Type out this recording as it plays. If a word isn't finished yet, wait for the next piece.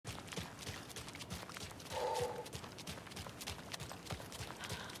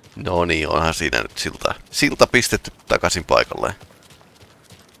No niin, onhan siinä nyt silta pistetty takaisin paikalleen.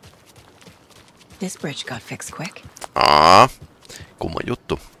 This bridge got fixed quick. Kumma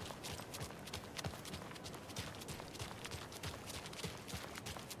juttu.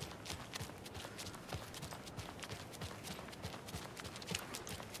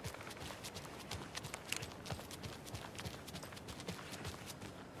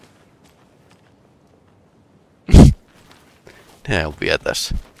 Nää on vielä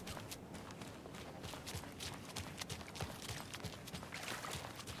tässä.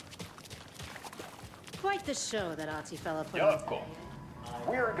 Quite the show that artsy fella put on. Jatko,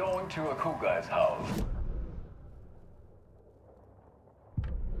 we're going to a cool guy's house.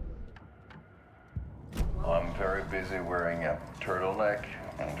 I'm very busy wearing a turtleneck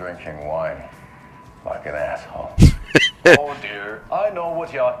and drinking wine like an asshole. Oh dear, I know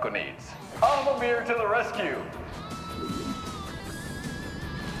what Jatko needs. I'm a beer to the rescue.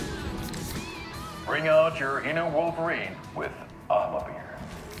 Bring out your inner Wolverine with a beer.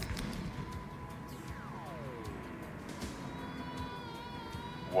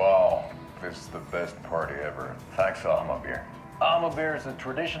 Wow, this is the best party ever. Thanks, Beer. Beer is a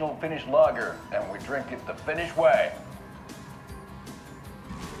traditional Finnish lager, and we drink it the Finnish way.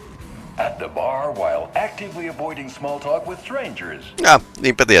 At the bar while actively avoiding small talk with strangers.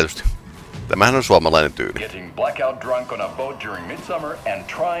 Niinpä tietysti. Tämähän on suomalainen tyyli. Getting blackout drunk on a boat during midsummer and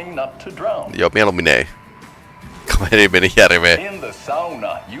trying not to drown. Joo, mieluummin ei. Kaveri meni järveen. In the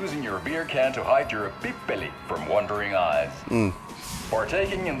sauna, using your beer can to hide your pippeli from wandering eyes.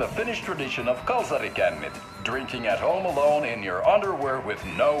 Partaking in the Finnish tradition of kalsarikännit, drinking at home alone in your underwear with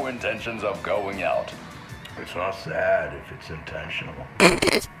no intentions of going out. It's not sad if it's intentional.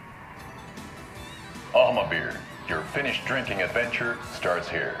 Beer, your Finnish drinking adventure starts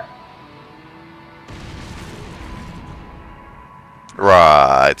here.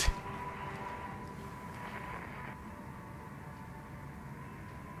 Right.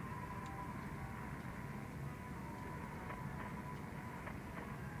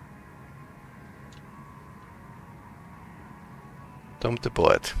 Tom the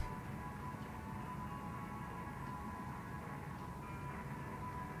Poet.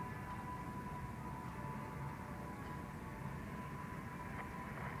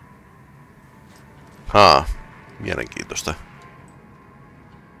 Mielenkiintoista.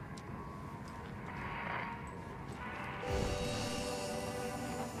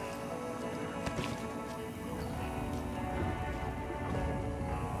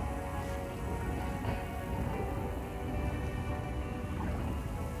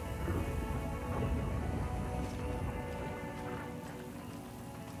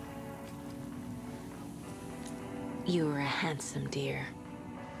 You were a handsome dear.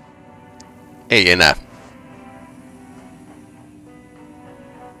 Ei enää.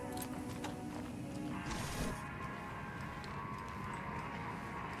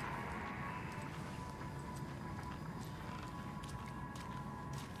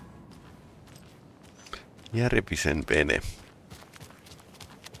 Järvisen vene.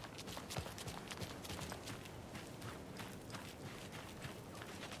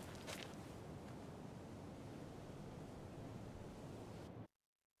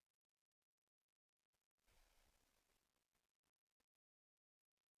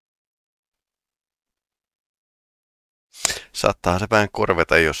 Saattaa se vähän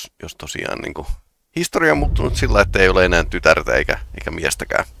korveta, jos tosiaan niinku historia on muuttunut sillä, että ei ole enää tytärtä eikä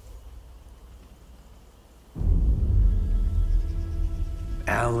miestäkään.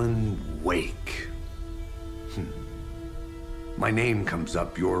 Alan Wake. My name comes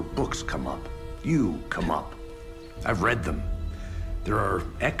up, your books come up, you come up. I've read them. There are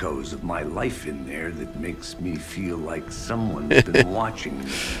echoes of my life in there that makes me feel like someone's been watching me.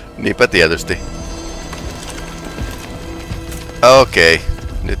 Niinpä tietysti. Okei,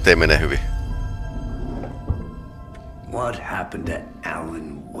 nyt ei mene hyvin. What happened to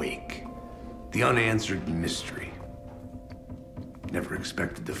Alan Wake? The unanswered mystery. Never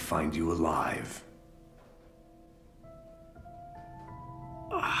expected to find you alive.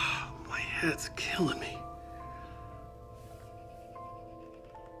 My head's killing me.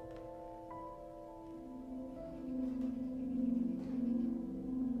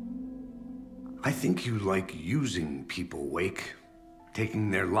 I think you like using people, Wake.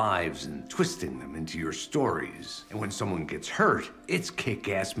 Taking their lives and twisting them into your stories. And when someone gets hurt, it's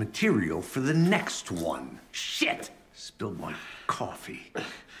kick-ass material for the next one. Shit! Spilled my coffee.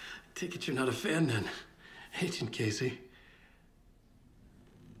 Take it you're not a fan then, Agent Casey.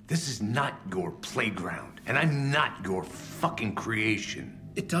 This is not your playground, and I'm not your fucking creation.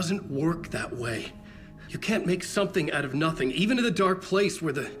 It doesn't work that way. You can't make something out of nothing, even in the dark place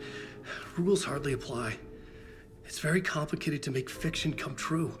where the rules hardly apply. It's very complicated to make fiction come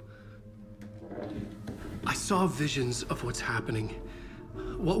true. I saw visions of what's happening,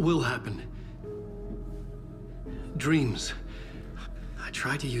 what will happen. Dreams. I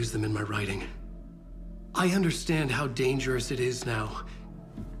tried to use them in my writing. I understand how dangerous it is now,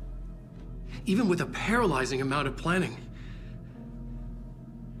 even with a paralyzing amount of planning.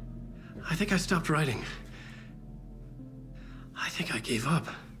 I think I stopped writing. I think I gave up.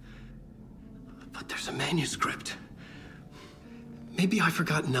 But there's a manuscript. Maybe I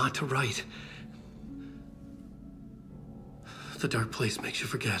forgot not to write. The dark place makes you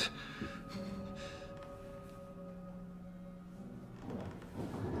forget.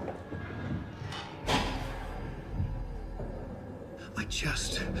 I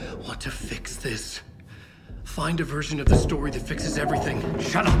just want to fix this. Find a version of the story that fixes everything.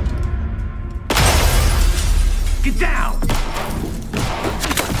 Shut up! Get down!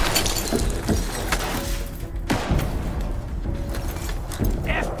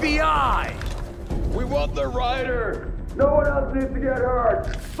 FBI! We want the writer! No one else needs to get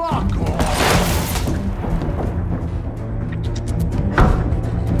hurt! Fuck off!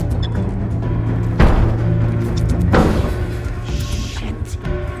 Shit!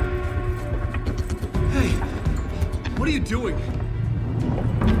 Hey, what are you doing?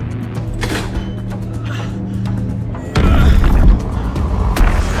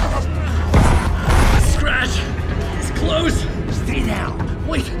 Scratch! It's close! Stay down!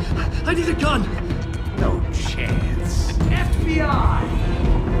 Wait, I need a gun! No chance. FBI!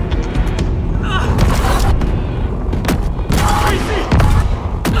 Crazy!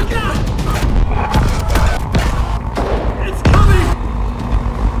 Look out! It's coming!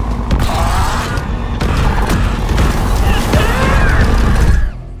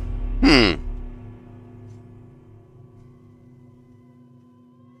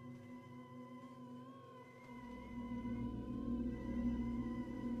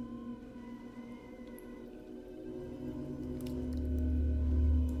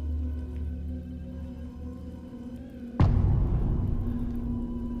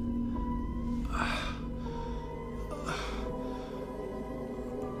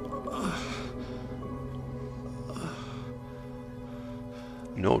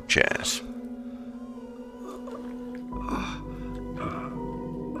 No chance.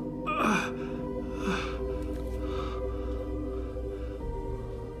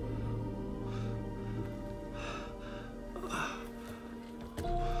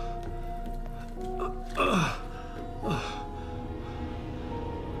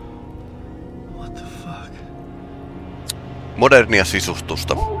 What the fuck? Modernia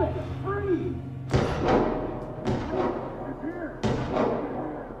sisustusta.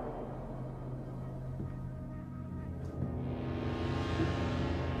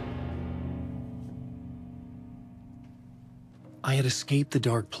 I had escaped the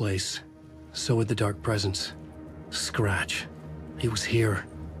dark place. So had the dark presence. Scratch. He was here,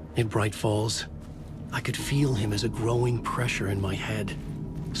 in Bright Falls. I could feel him as a growing pressure in my head.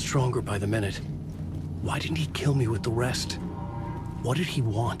 Stronger by the minute. Why didn't he kill me with the rest? What did he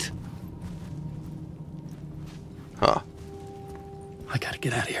want? Ha. I gotta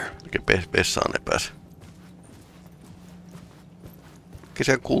get out of here. Oikein vessaan ne pääs.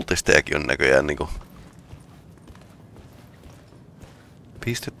 Kesän kultistejakin on näköjään niinku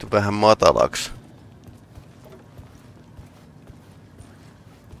pistetty vähän matalaksi.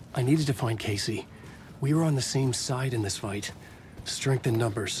 I needed to find Casey. We were on the same side in this fight. Strength in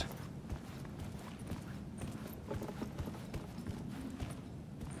numbers.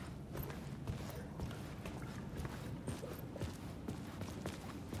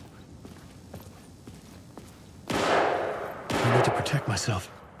 I need to protect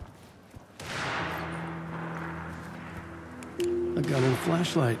myself. A gun and a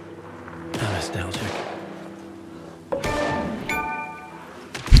flashlight. How nostalgic.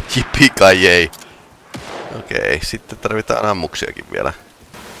 Jippikajei. Okei, sitten tarvitaan ammuksiakin vielä.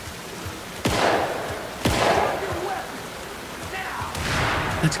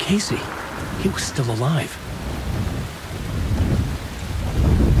 That's Casey. He was still alive.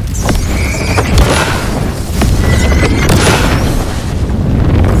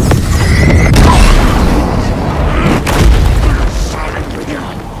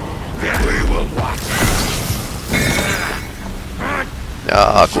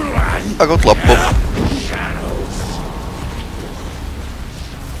 Ja akut loppu.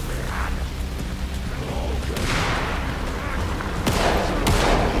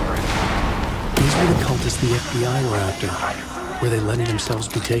 These were the cultists the FBI were after. Were they letting themselves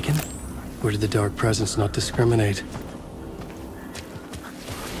be taken? Or did the dark presence not discriminate?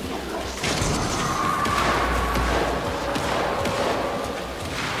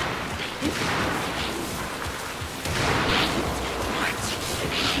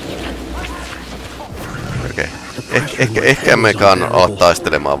 Ehkä mekaan ala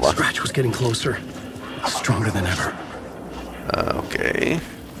taistelemaan vaan. Scratch was getting closer. Stronger than ever. Okei.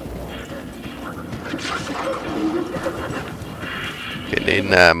 Ei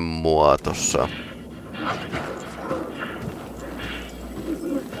näe mua tossa.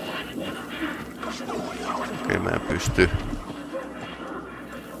 Okei, mä en pysty.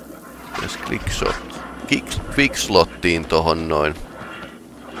 Jos quickslottiin tohon noin.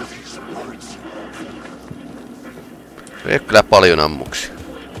 Ei ole kyllä paljon ammuksia.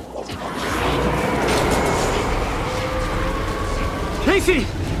 Casey!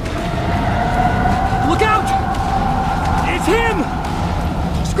 Look out! It's him!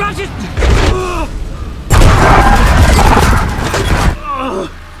 Scratch it!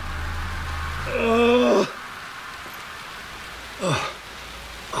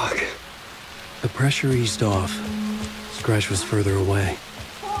 The pressure eased off. Scratch was further away.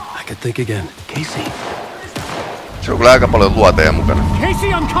 I could think again. Casey! Se on kyllä aika paljon luoteja mukana. Casey,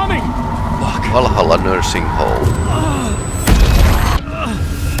 I'm coming! Valhalla Nursing Home.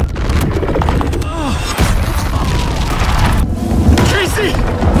 Casey!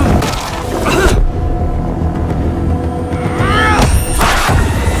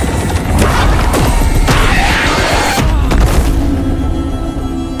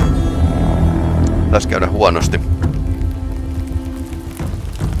 Taisi käydä huonosti.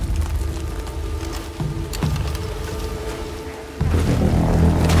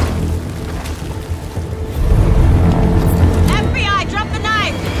 FBI, drop the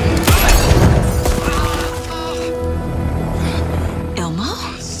knife! Elmo?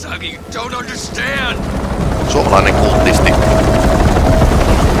 Saga, you don't understand! Suomalainen kultisti.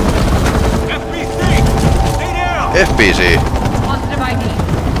 FBC! Stay down! FBC. Positive ID.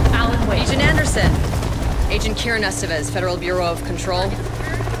 Alan Wake. Agent Anderson. Agent Kieran Estevez, Federal Bureau of Control.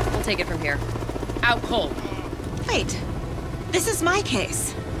 We'll take it from here. Out cold. Wait. This is my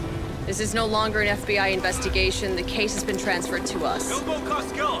case. This is no longer an FBI investigation. The case has been transferred to us.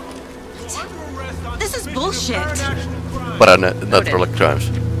 This is bullshit. Paranormal crimes.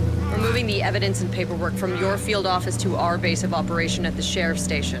 We're moving the evidence and paperwork from your field office to our base of operation at the sheriff's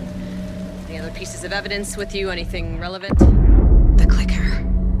station. Any other pieces of evidence with you? Anything relevant? The clicker.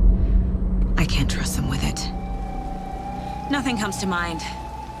 I can't trust them with it. Nothing comes to mind.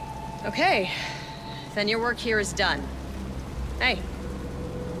 Okay. Then your work here is done. Hey,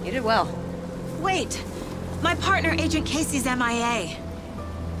 you did well. Wait! My partner, Agent Casey's MIA.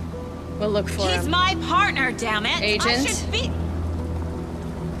 We'll look for He's him. my partner, damn it! I Agent? should be...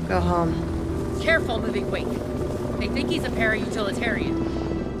 Go home. Careful moving Wake. They think he's a para-utilitarian.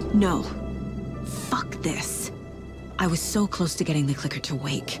 No. Fuck this. I was so close to getting the clicker to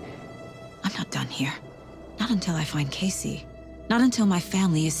Wake. I'm not done here. Not until I find Casey. Not until my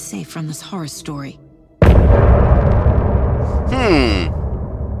family is safe from this horror story.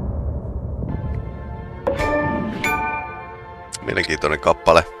 Mielenkiintoinen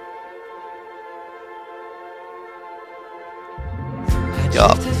kappale. Ja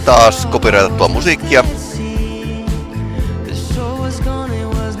taas copyrightattua musiikkia.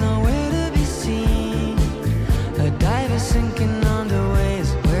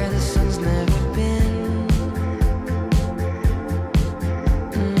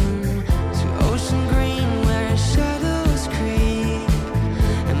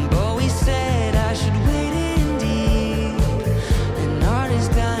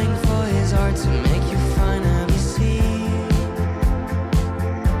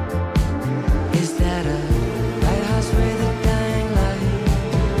 Is that a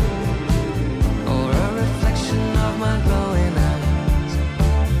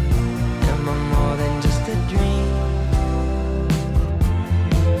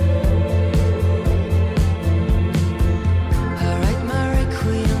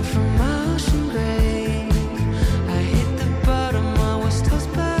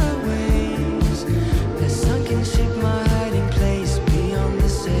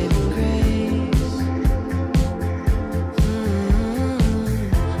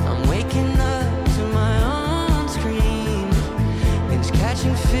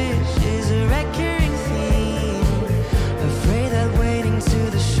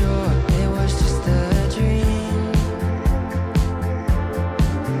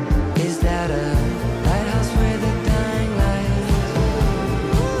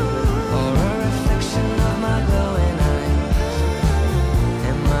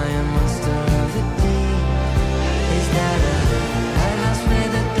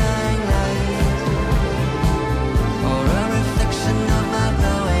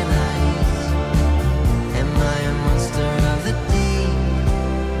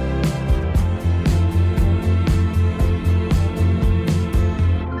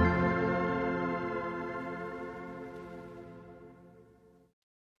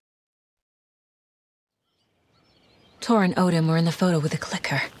Tor and Odin were in the photo with a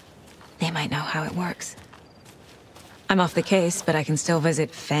clicker. They might know how it works. I'm off the case, but I can still visit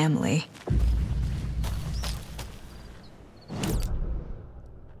family.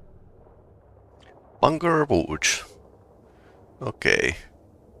 Bunker Woods. Okei.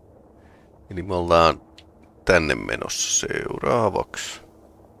 Eli me ollaan tänne menossa seuraavaksi.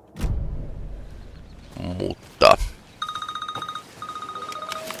 Mutta...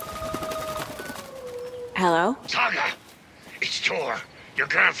 Hello? Saga! It's Tor, your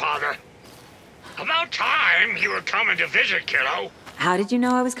grandfather. About time you were coming to visit, kiddo. How did you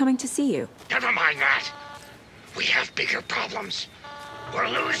know I was coming to see you? Never mind that. We have bigger problems. We're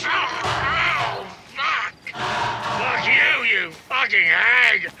losing... Oh, fuck! Fuck you, you fucking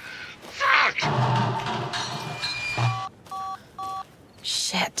hag! Fuck!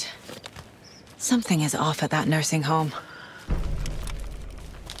 Shit. Something is off at that nursing home.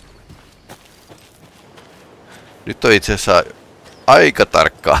 Nyt on itse asiassa aika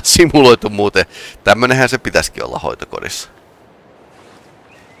tarkkaan simuloitu muuten. Tämmönenhän se pitäisikin olla hoitokodissa.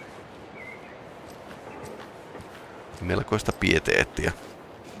 Melkoista pieteettiä.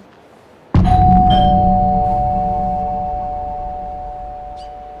 It's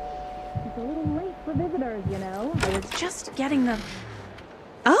a little late for visitors, you know. I was just getting the...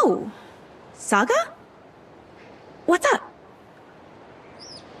 Oh! Saga? What's up?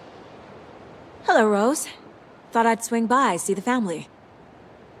 Hello, Rose. Thought I'd swing by, see the family.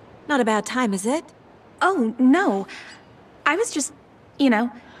 Not a bad time, is it? Oh, no. I was just, you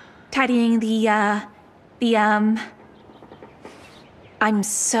know, tidying I'm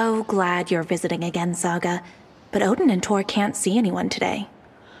so glad you're visiting again, Saga. But Odin and Tor can't see anyone today.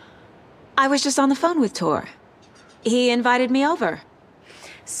 I was just on the phone with Tor. He invited me over.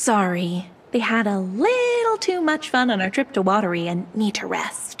 Sorry. They had a little too much fun on our trip to Watery and need to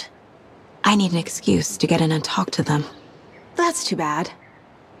rest. I need an excuse to get in and talk to them. That's too bad.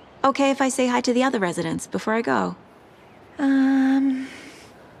 Okay if I say hi to the other residents before I go?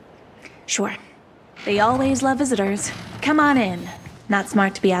 Sure. They always love visitors. Come on in. Not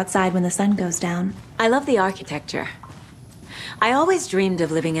smart to be outside when the sun goes down. I love the architecture. I always dreamed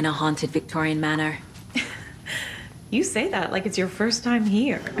of living in a haunted Victorian manor. You say that like it's your first time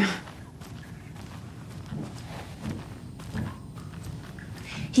here.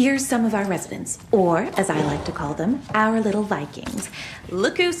 Here's some of our residents, or, as I like to call them, our little Vikings.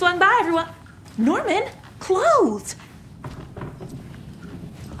 Look who swung by, everyone! Norman, clothes!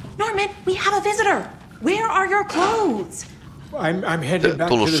 Norman, we have a visitor! Where are your clothes? I'm headed back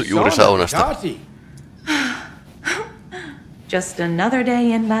to Tullut the juuri sauna. saunasta. Just another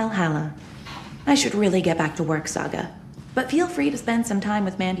day in Valhalla. I should really get back to work, Saga. But feel free to spend some time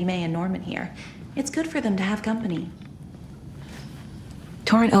with Mandy May and Norman here. It's good for them to have company.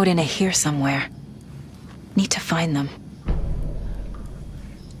 Tor and Odin are here somewhere. Need to find them.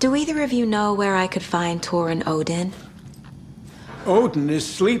 Do either of you know where I could find Tor and Odin? Odin is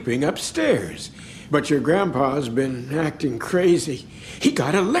sleeping upstairs, but your grandpa's been acting crazy. He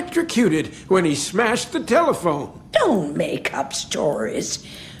got electrocuted when he smashed the telephone. Don't make up stories.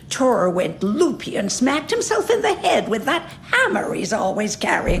 Tor went loopy and smacked himself in the head with that hammer he's always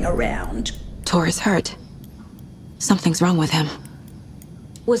carrying around. Tor is hurt. Something's wrong with him.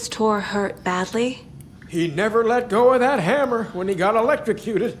 Was Tor hurt badly? He never let go of that hammer when he got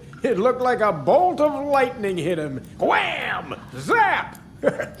electrocuted. It looked like a bolt of lightning hit him. Wham! Zap!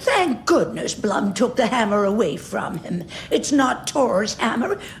 Thank goodness Blum took the hammer away from him. It's not Tor's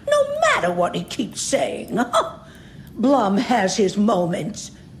hammer, no matter what he keeps saying. Blum has his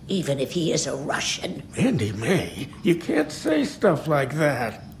moments, even if he is a Russian. Mandy May, you can't say stuff like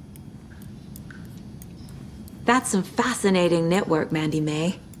that. That's some fascinating network, Mandy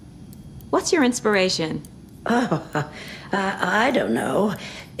May. What's your inspiration? Oh, I don't know.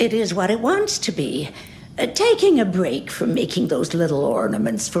 It is what it wants to be. Taking a break from making those little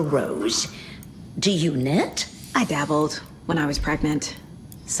ornaments for Rose. Do you knit? I dabbled when I was pregnant.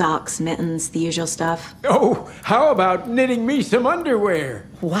 Socks, mittens, the usual stuff. Oh, how about knitting me some underwear?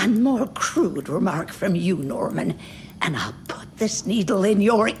 One more crude remark from you, Norman, and I'll put this needle in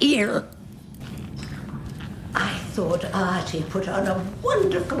your ear. I thought Artie put on a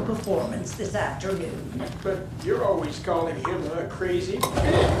wonderful performance this afternoon. But you're always calling him a crazy.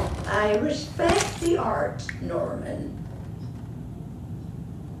 I respect the art, Norman.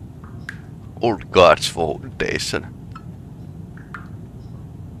 Old Gods Foundation.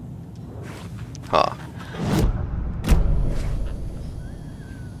 Ha.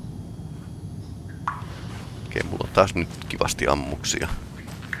 Okei, mulla on taas nyt kivasti ammuksia.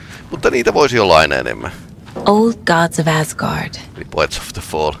 Mutta niitä voisi olla aina enemmän. Old gods of Asgard. Eli Poets of the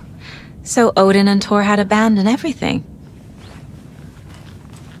Fall. So Odin and Tor had a band and everything.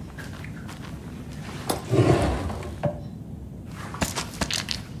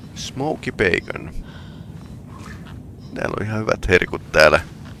 Smoky bacon. Täällä on ihan hyvät herkut täällä.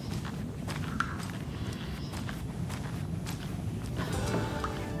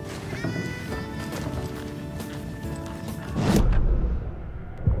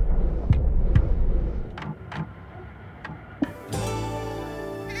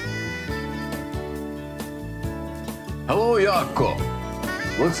 Hello, Jaakko.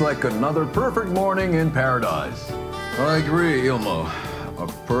 Looks like another perfect morning in paradise. I agree, Ilmo. A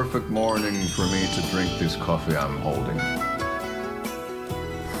perfect morning for me to drink this coffee I'm holding.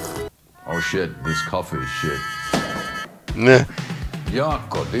 Oh shit, this coffee is shit. Nah.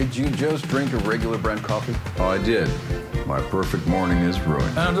 Jaakko, did you just drink a regular brand coffee? Oh, I did. My perfect morning is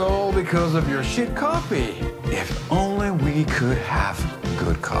ruined. And all because of your shit coffee. If only we could have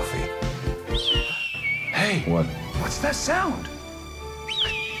good coffee. Hey! What? What's that sound?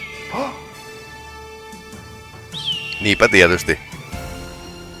 Oh! Niinpä tietysti.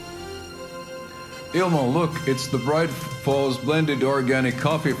 Ilmo, look, it's the Bright Falls blended organic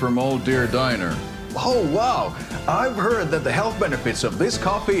coffee from Old Deer Diner. Oh, wow! I've heard that the health benefits of this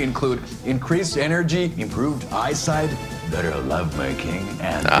coffee include increased energy, improved eyesight, better lovemaking,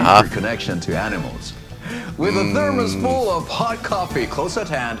 and deeper connection to animals. With a thermos full of hot coffee close at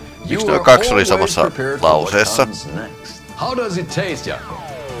hand, you are always prepared for what comes next. How does it taste, Jaakko?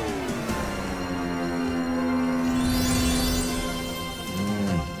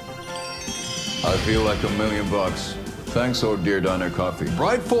 I feel like $1 million. Thanks, Old Deer Diner Coffee.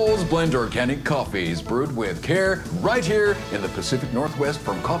 Bright Falls Blend Organic Coffee is brewed with care right here in the Pacific Northwest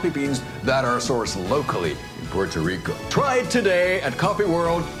from coffee beans that are sourced locally in Puerto Rico. Try it today at Coffee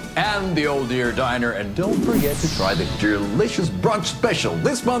World and the Old Deer Diner, and don't forget to try the delicious brunch special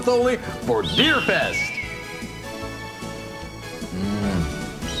this month only for Deer Fest.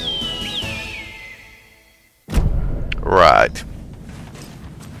 Right.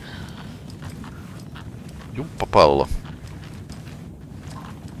 Juppapallo.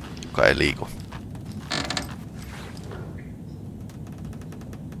 Joka ei liiku.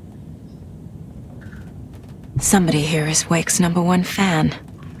 Somebody here is Wake's #1 fan.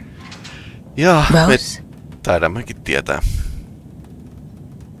 Ja, Rose? me taidammekin tietää.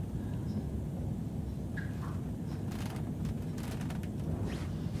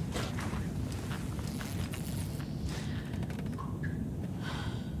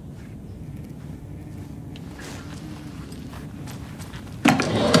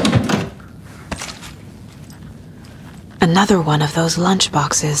 Another one of those lunch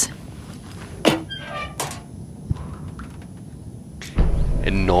boxes.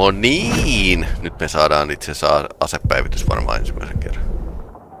 No niin! Nyt me saadaan itse asiassa asepäivitys varmaan ensimmäisen kerran.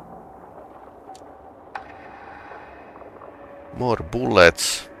 More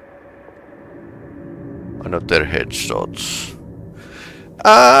bullets. Another headshots.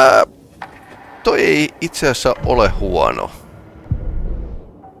 Toi ei itse asiassa ole huono.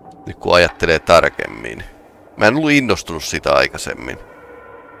 Nyt kun ajattelee tarkemmin. Mä en ollut innostunut sitä aikaisemmin.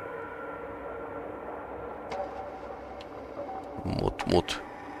 Mut.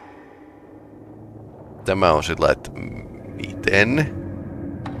 Tämä on sillä, että miten?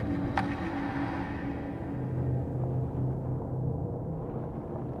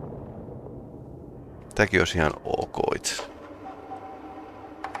 Tämäkin olisi ihan ok itse.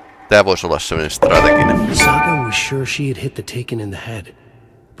 Tää voisi olla sellainen strateginen. Saga was sure she had hit the Taken in the head,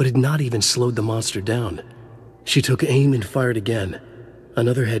 but had not even slowed the monster down. She took aim and fired again.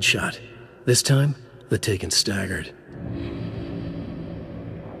 Another headshot. This time, the Taken staggered.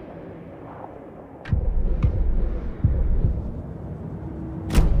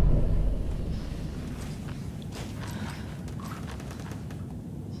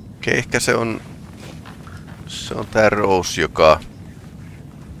 Okei, ehkä se on tää Rose, joka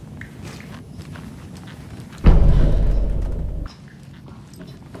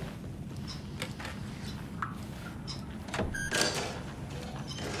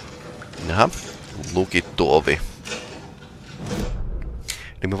jaha, lukittu ovi.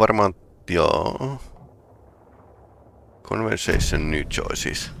 Eli me varmaan, joo. Conversation New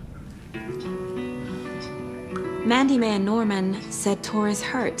Choices. Mandy May and Norman said Tor is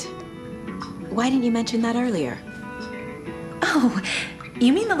hurt. Why didn't you mention that earlier? Oh,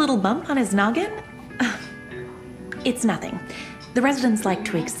 you mean the little bump on his noggin? It's nothing. The residents like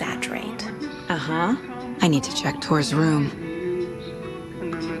to exaggerate. Uh-huh. I need to check Tor's room.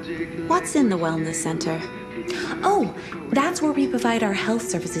 What's in the wellness center? Oh, that's where we provide our health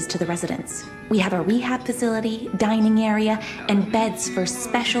services to the residents. We have a rehab facility, dining area, and beds for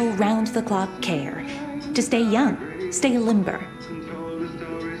special round-the-clock care. To stay young, stay limber.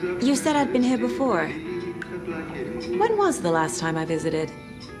 You said I'd been here before. When was the last time I visited?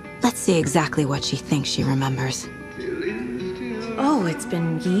 Let's see exactly what she thinks she remembers. Oh, it's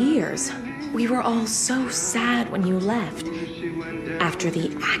been years. We were all so sad when you left. After the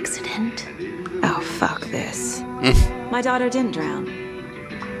accident. Oh, fuck this. My daughter didn't drown.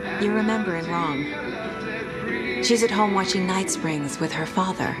 You're remembering wrong. She's at home watching Night Springs with her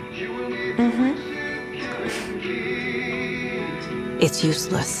father. It's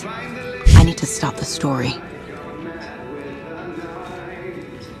useless. I need to stop the story.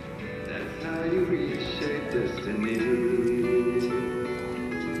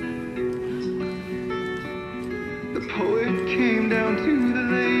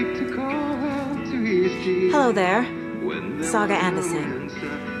 Hello there. Saga Andersson.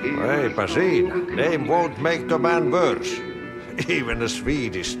 Eipä siinä. Name won't make the man worse. Even a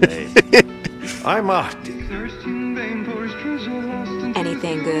Swedish name. I'm Ahti.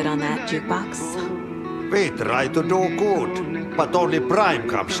 Anything good on that jukebox? We try to do good, but only Prime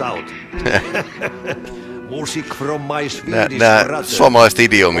comes out. Music from my Swedish brother. Suomalaiset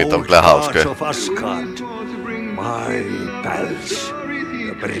idiomit on kyllä hauskoja. My pals.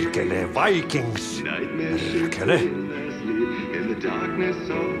 Perkele Vikings. Perkele.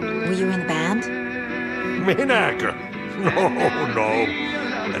 Were you in the band? Minäkö? No.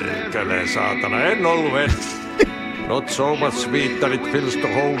 Perkele saatana, en ollut edes. Not so much sweet that it fills the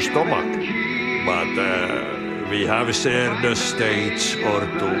whole stomach. But we have shared a stage or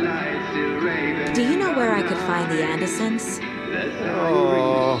two. Do you know where I could find the Andersons?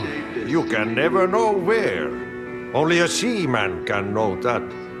 Oh, you can never know where. Only a seaman can know that.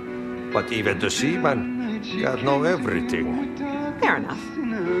 But even the seaman can't know everything. Fair enough.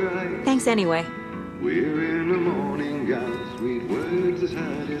 Thanks anyway.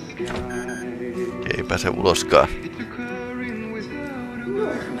 Ei pääse uloskaan.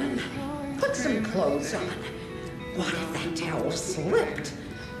 Norman, put some clothes on. What if that towel slipped?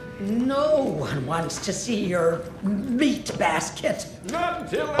 No one wants to see your meat basket.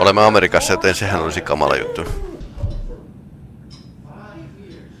 Olemme Amerikassa, joten sehän olisi kamala juttu.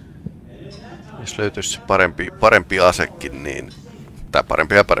 Jos löytyisi parempi asekin, niin... Tai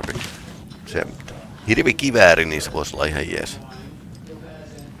parempi. Se hirvikivääri, niin se voisi olla ihan jees.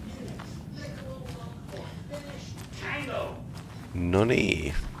 No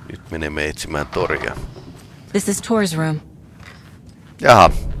niin, nyt menemme etsimään toria. This is Tor's room.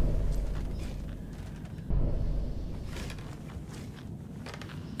 Jaha.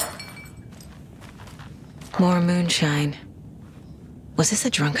 More moonshine. Was this a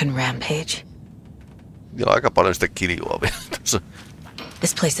drunken rampage? Ja aika paljon sitä kiljua vielä tuossa.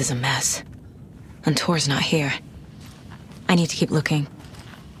 This place is a mess. And Tor's not here. I need to keep looking.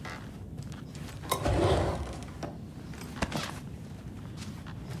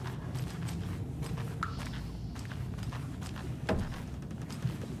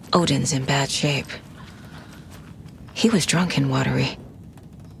 Odin's in bad shape. He was drunk and watery.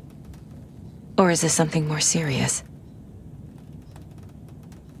 Or is this something more serious?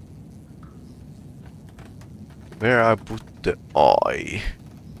 Where I put the eye?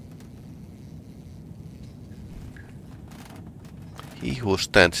 He who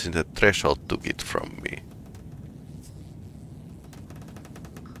stands in the threshold took it from me.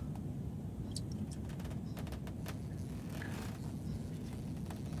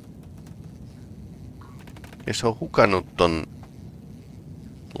 Ja se on hukannut ton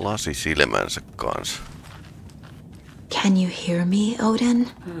lasisilmänsä kanssa. Can you hear me, Odin?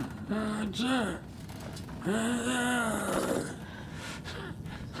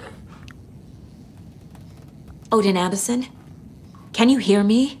 Odin Andersson? Can you hear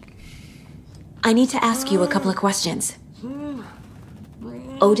me? I need to ask you a couple of questions.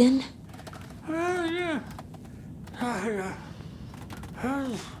 Odin?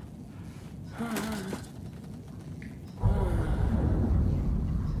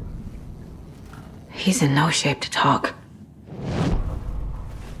 He's in no shape to talk.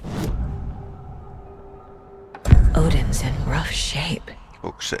 Odin's in rough shape.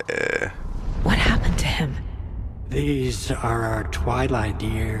 What happened to him? These are our twilight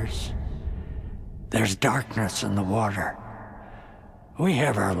years. There's darkness in the water. We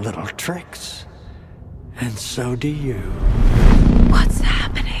have our little tricks. And so do you. What's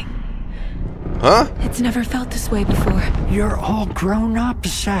happening? Huh? It's never felt this way before. You're all grown up,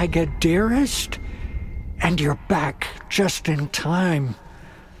 Saga, dearest. And you're back just in time.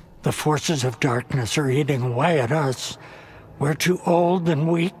 The forces of darkness are eating away at us. We're too old and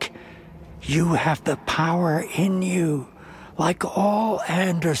weak. You have the power in you, like all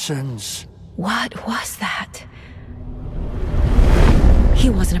Andersons. What was that? He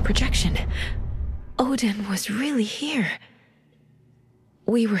wasn't a projection. Odin was really here.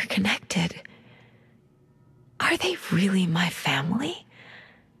 we were connected. Are they really my family?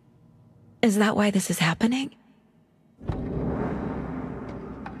 Is that why this is happening?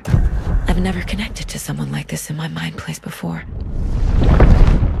 I've never connected to someone like this in my mind place before.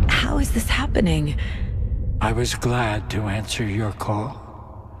 How is this happening? I was glad to answer your call.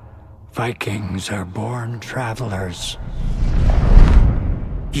 Vikings are born travelers.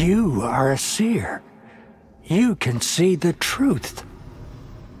 You are a seer. You can see the truth.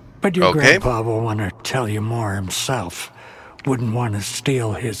 But your grandpa will want to tell you more himself. Wouldn't want to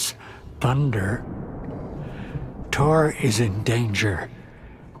steal his thunder. Tor is in danger.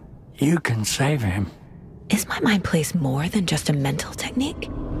 You can save him. Is my mind place more than just a mental technique?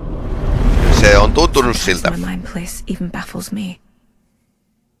 Se on tuntunut siltä. My mind place even baffles me.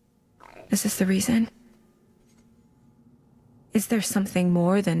 Is this the reason? Is there something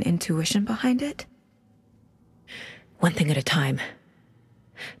more than intuition behind it? One thing at a time.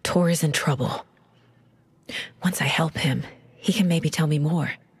 Tor is in trouble. Once I help him, he can maybe tell me more.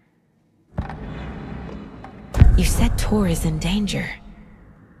 You said Tor is in danger.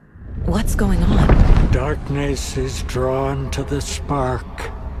 What's going on? Darkness is drawn to the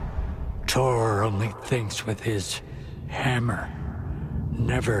spark. Tor only thinks with his hammer,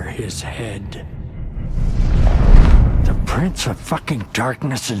 never his head. The Prince of fucking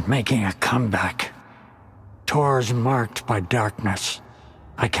Darkness is making a comeback. Tor's marked by darkness.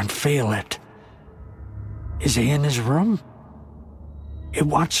 I can feel it. Is he in his room? It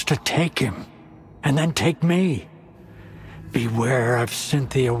wants to take him, and then take me. Beware of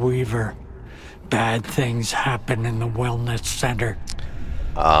Cynthia Weaver. Bad things happen in the wellness center.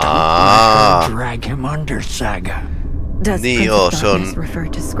 Don't let her drag him under, Saga. Does Prince of Darkness refer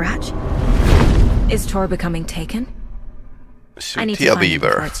to Scratch? Is Tor becoming taken? I need to find him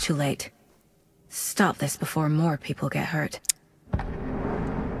before it's too late. Stop this before more people get hurt.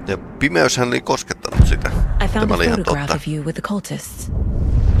 Ja pimeyshän oli koskettanut sitä. I found a photograph of you with the cultists.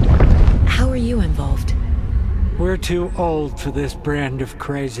 How are you involved? We're too old for this brand of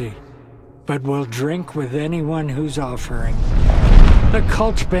crazy, but we'll drink with anyone who's offering. The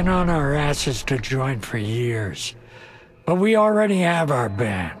cult's been on our asses to join for years, but we already have our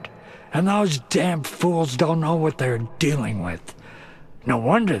band, and those damn fools don't know what they're dealing with. No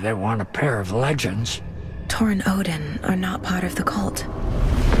wonder they want a pair of legends. Tor and Odin are not part of the cult.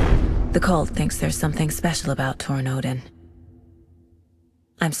 The cult thinks there's something special about Tor and Odin.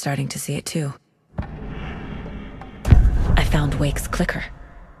 I'm starting to see it too. I found Wake's clicker.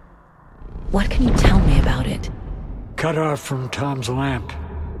 What can you tell me about it? Cut off from Tom's lamp.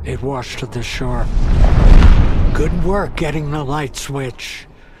 It washed to the shore. Good work getting the light switch.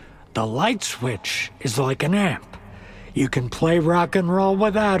 The light switch is like an amp. You can play rock and roll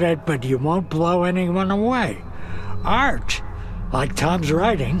without it, but you won't blow anyone away. Art, like Tom's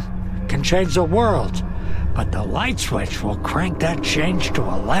writing, can change the world, but the light switch will crank that change to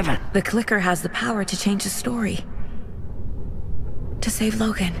 11. The clicker has the power to change the story. To save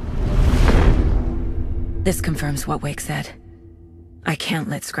Logan. This confirms what Wake said. I can't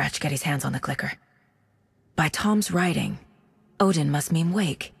let Scratch get his hands on the clicker. By Tom's writing, Odin must mean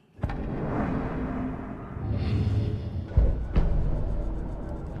Wake.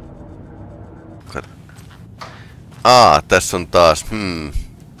 Tässä on taas,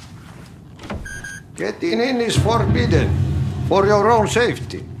 Getting in is forbidden, for your own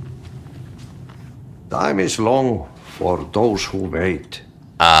safety. Time is long for those who wait.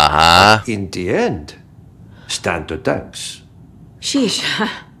 But in the end, stand the thanks. Sheesh,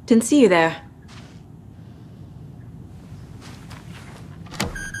 didn't see you there.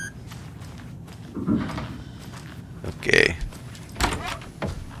 Okei.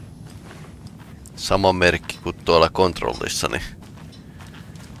 Sama merkki kuin tuolla kontrollissani.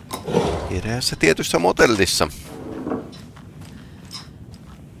 Eräässä tietyssä motellissa.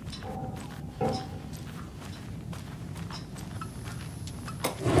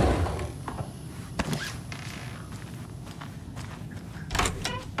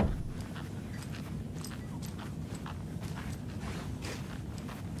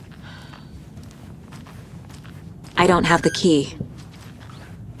 I don't have the key.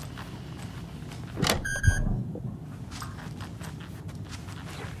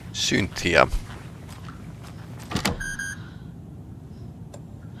 Cynthia.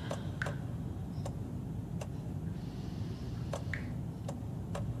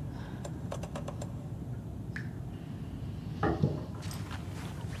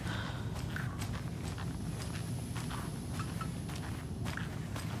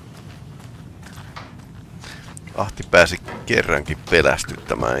 Ahti pääsi kerrankin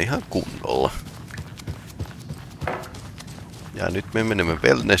pelästyttämään ihan kunnolla. Ja nyt me menemme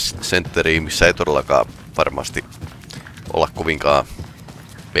Wellness Centeriin, missä ei todellakaan varmasti olla kovinkaan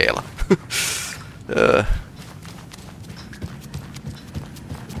veela.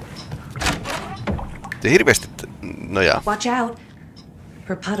 Se hirveästi... No jaa. Watch out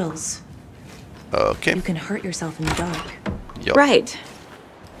for puddles. Okay. You can hurt yourself in the dark. Joo. Right.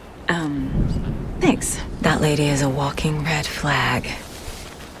 Thanks. That lady is a walking red flag.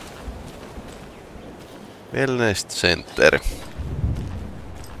 Wellness Center.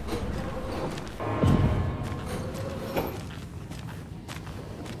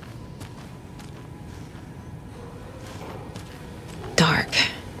 Dark.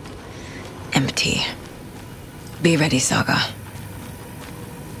 Empty. Be ready, Saga.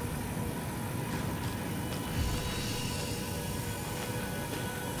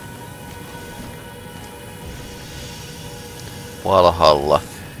 Valhalla.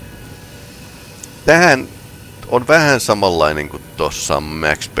 Tähän on vähän samanlainen kuin tossa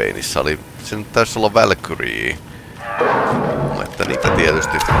Max Payneissa oli. Se nyt taisi olla Valkyrie. Mutta niitä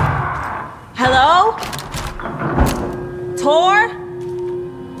tietysti. Hello? Tor?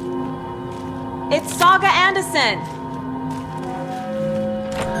 It's Saga Andersson.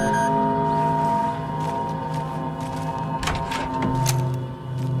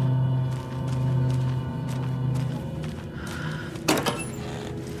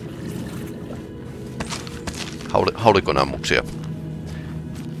 Haulikonämmuksia.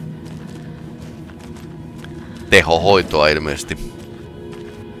 Tehohoitoa ilmeisesti.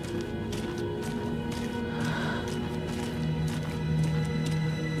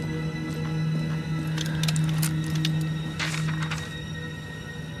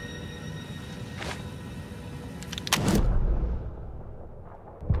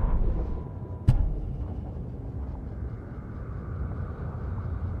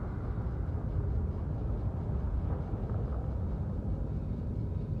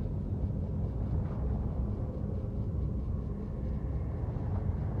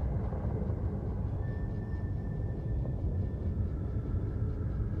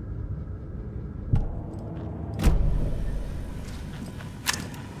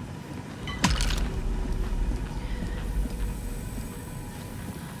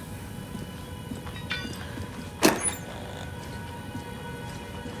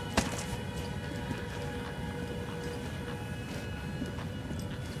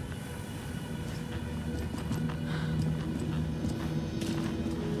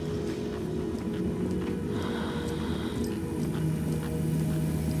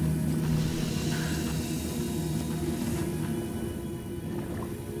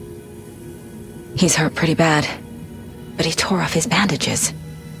 He's hurt pretty bad, but he tore off his bandages.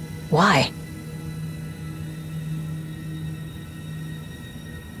 Why?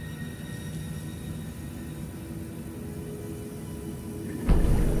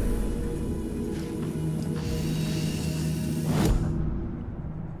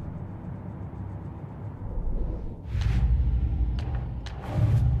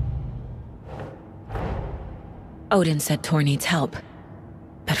 Odin said Tor needs help.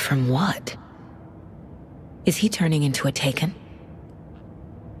 But from what? Is he turning into a Taken?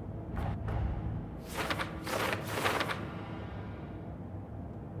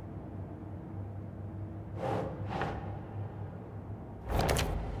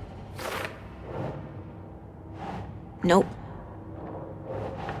 Nope.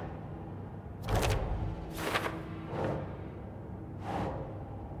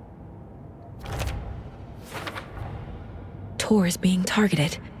 Tor is being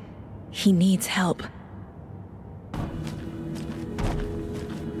targeted. He needs help.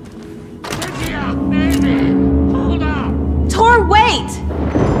 Hold on! Tor, wait!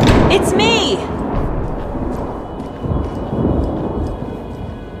 It's me!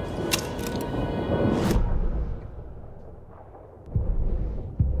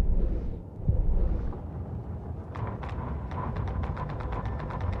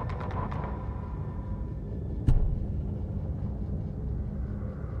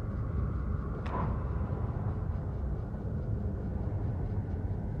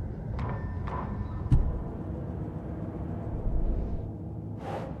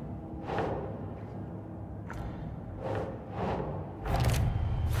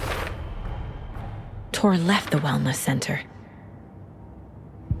 Tor left the wellness center.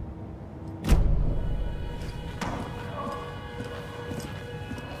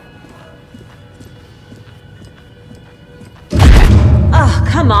 Oh,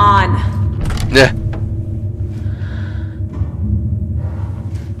 come on! Yeah.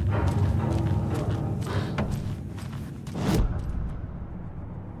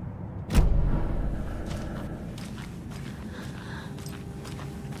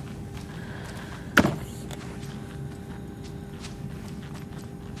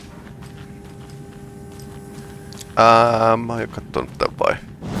 Mä oon jo kattonut tän vai?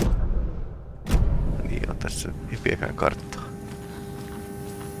 Niin on tässä, ei viekään karttaa.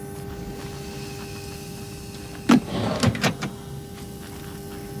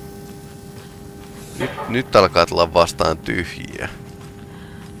 Nyt alkaa tulla vastaan tyhjiä.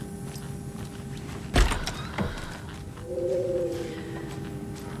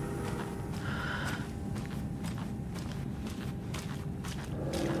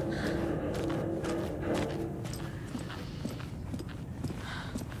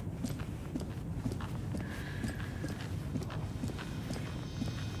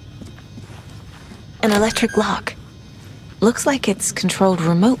 An electric lock. Looks like it's controlled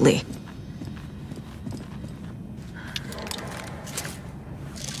remotely.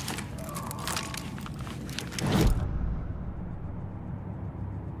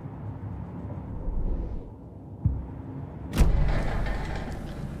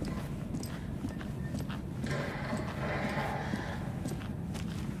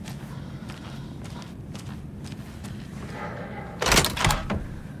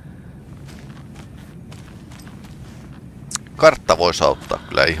 Kartta voisi auttaa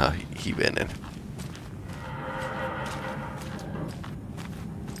kyllä ihan hivenen.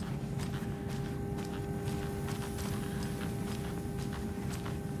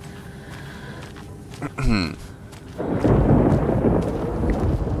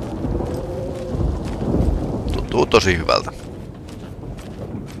 Tuntuu tosi hyvältä.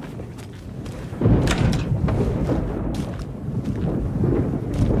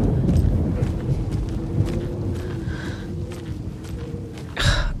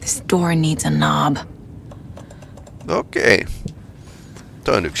 Door needs a knob. Okei.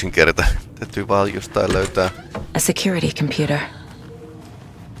 Toi on yksinkertainen. Täytyy vaan jostain löytää. A security computer.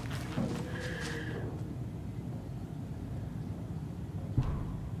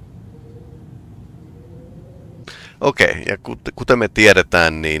 Okei, ja kuten me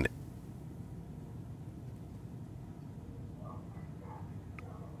tiedetään, niin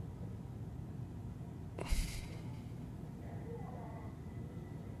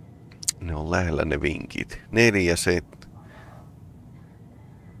ne on lähellä ne vinkit. 4, 7.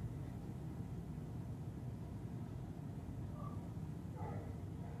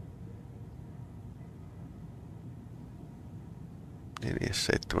 Neljäs,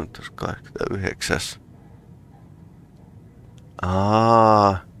 17, 89.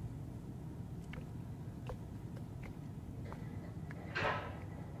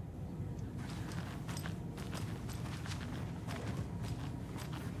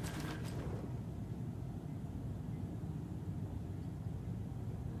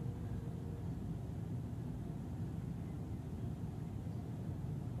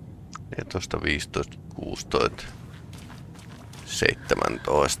 Tuosta 15, 16,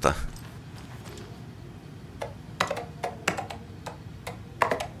 17.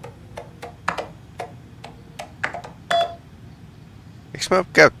 Eikö mä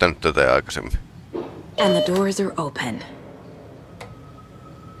käyttänyt tätä aikaisemmin? And the doors are open.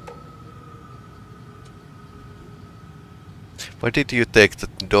 Why did you take the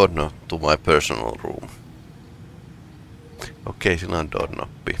doorknob to my personal room? Okei, sillä on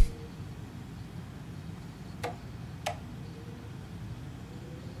doorknoppi.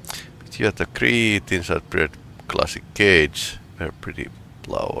 You have to create inside bread classic cage where pretty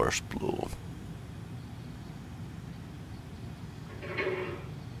flowers bloom.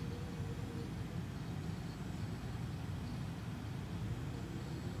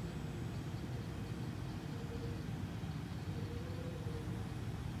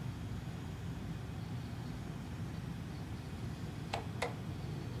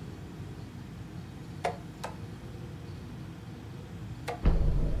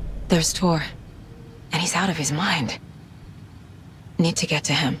 There's Tor, and he's out of his mind. Need to get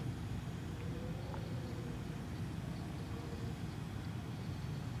to him.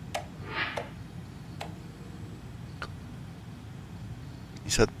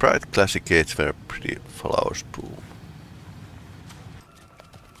 Is that bright classic cage where pretty flowers bloom?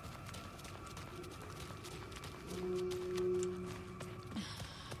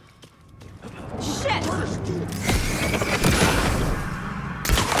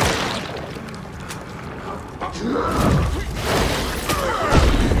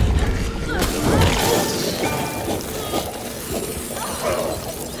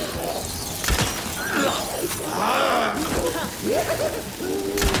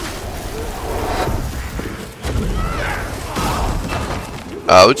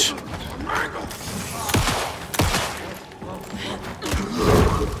 Ouch.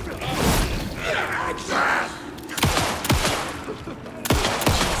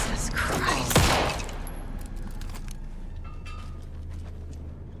 Jesus Christ.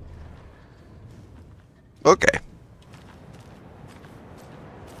 Okei.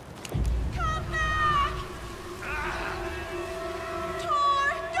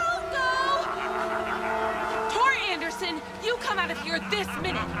 You come out of here this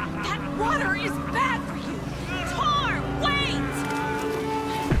minute. That water is bad for you. Tor, wait!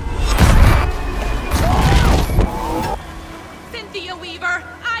 Cynthia Weaver,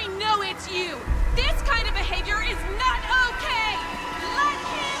 I know it's you. This kind of behavior is not okay. Let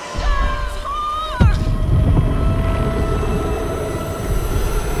him go, Tor!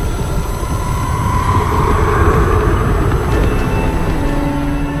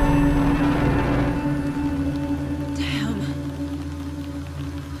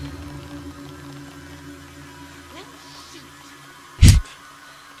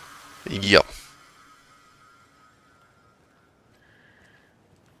 Joo.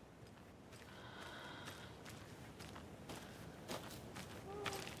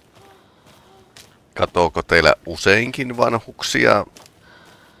 Katoako teillä useinkin vanhuksia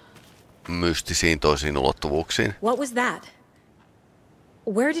mystisiin toisiin ulottuvuuksiin? What was that?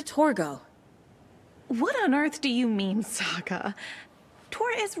 Where did Tor go? What on earth do you mean, Saga?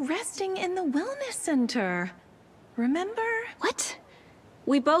 Tor is resting in the wellness center. Remember? What?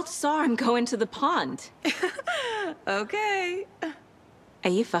 We both saw him go into the pond. Okay.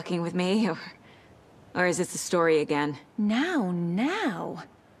 Are you fucking with me? Or is this a story again? Now.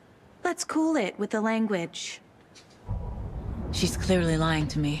 Let's cool it with the language. She's clearly lying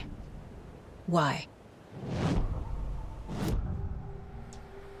to me. Why?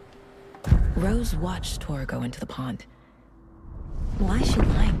 Rose watched Tor go into the pond. Why is she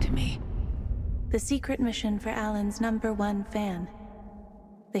lying to me? The secret mission for Alan's #1 fan.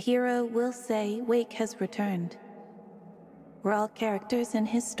 The hero will say Wake has returned. We're all characters in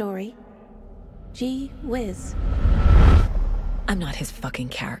his story. Gee whiz. I'm not his fucking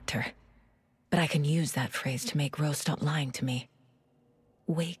character. But I can use that phrase to make Rose stop lying to me.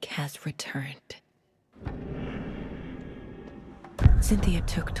 Wake has returned. Cynthia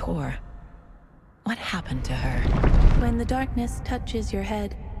took Tor. What happened to her? When the darkness touches your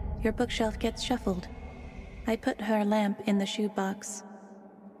head, your bookshelf gets shuffled. I put her lamp in the shoebox.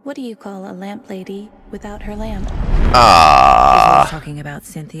 What do you call a lamp lady without her lamp? Is she talking about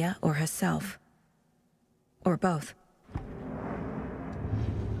Cynthia or herself? Or both?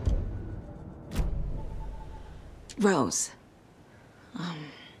 Rose.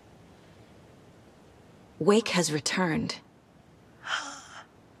 Wake has returned.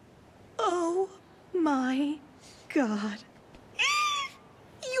 Oh my God.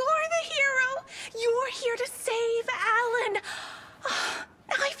 You're the hero! You're here to save Alan!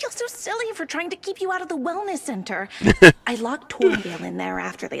 I feel so silly for trying to keep you out of the wellness center. I locked Torville in there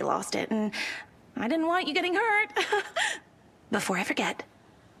after they lost it, and I didn't want you getting hurt. Before I forget,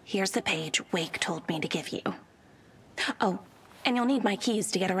 here's the page Wake told me to give you. Oh, and you'll need my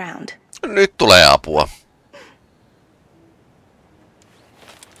keys to get around. Nyt tulee apua.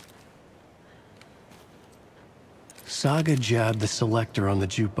 Saga jabbed the selector on the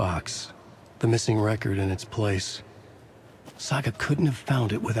jukebox, the missing record in its place. Saga couldn't have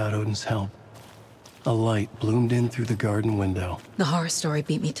found it without Odin's help. A light bloomed in through the garden window. The horror story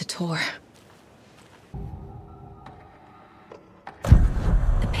beat me to Tor.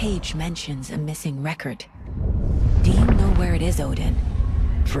 The page mentions a missing record. Do you know where it is, Odin?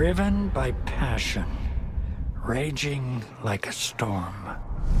 Driven by passion, raging like a storm.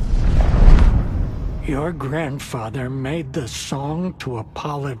 Your grandfather made the song to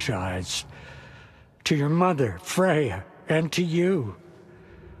apologize. To your mother, Freya, and to you.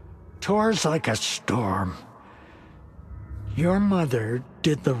 Tor's like a storm. Your mother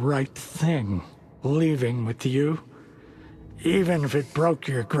did the right thing, leaving with you, even if it broke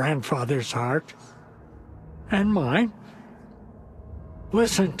your grandfather's heart. And mine.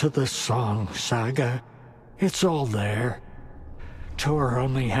 Listen to the song, Saga. It's all there. Tor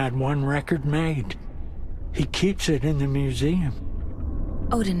only had one record made. He keeps it in the museum.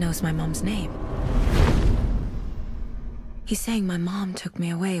 Odin knows my mom's name. He's saying my mom took me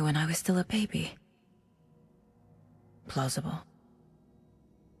away when I was still a baby. Plausible.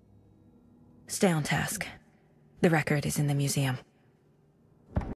 Stay on task. The record is in the museum.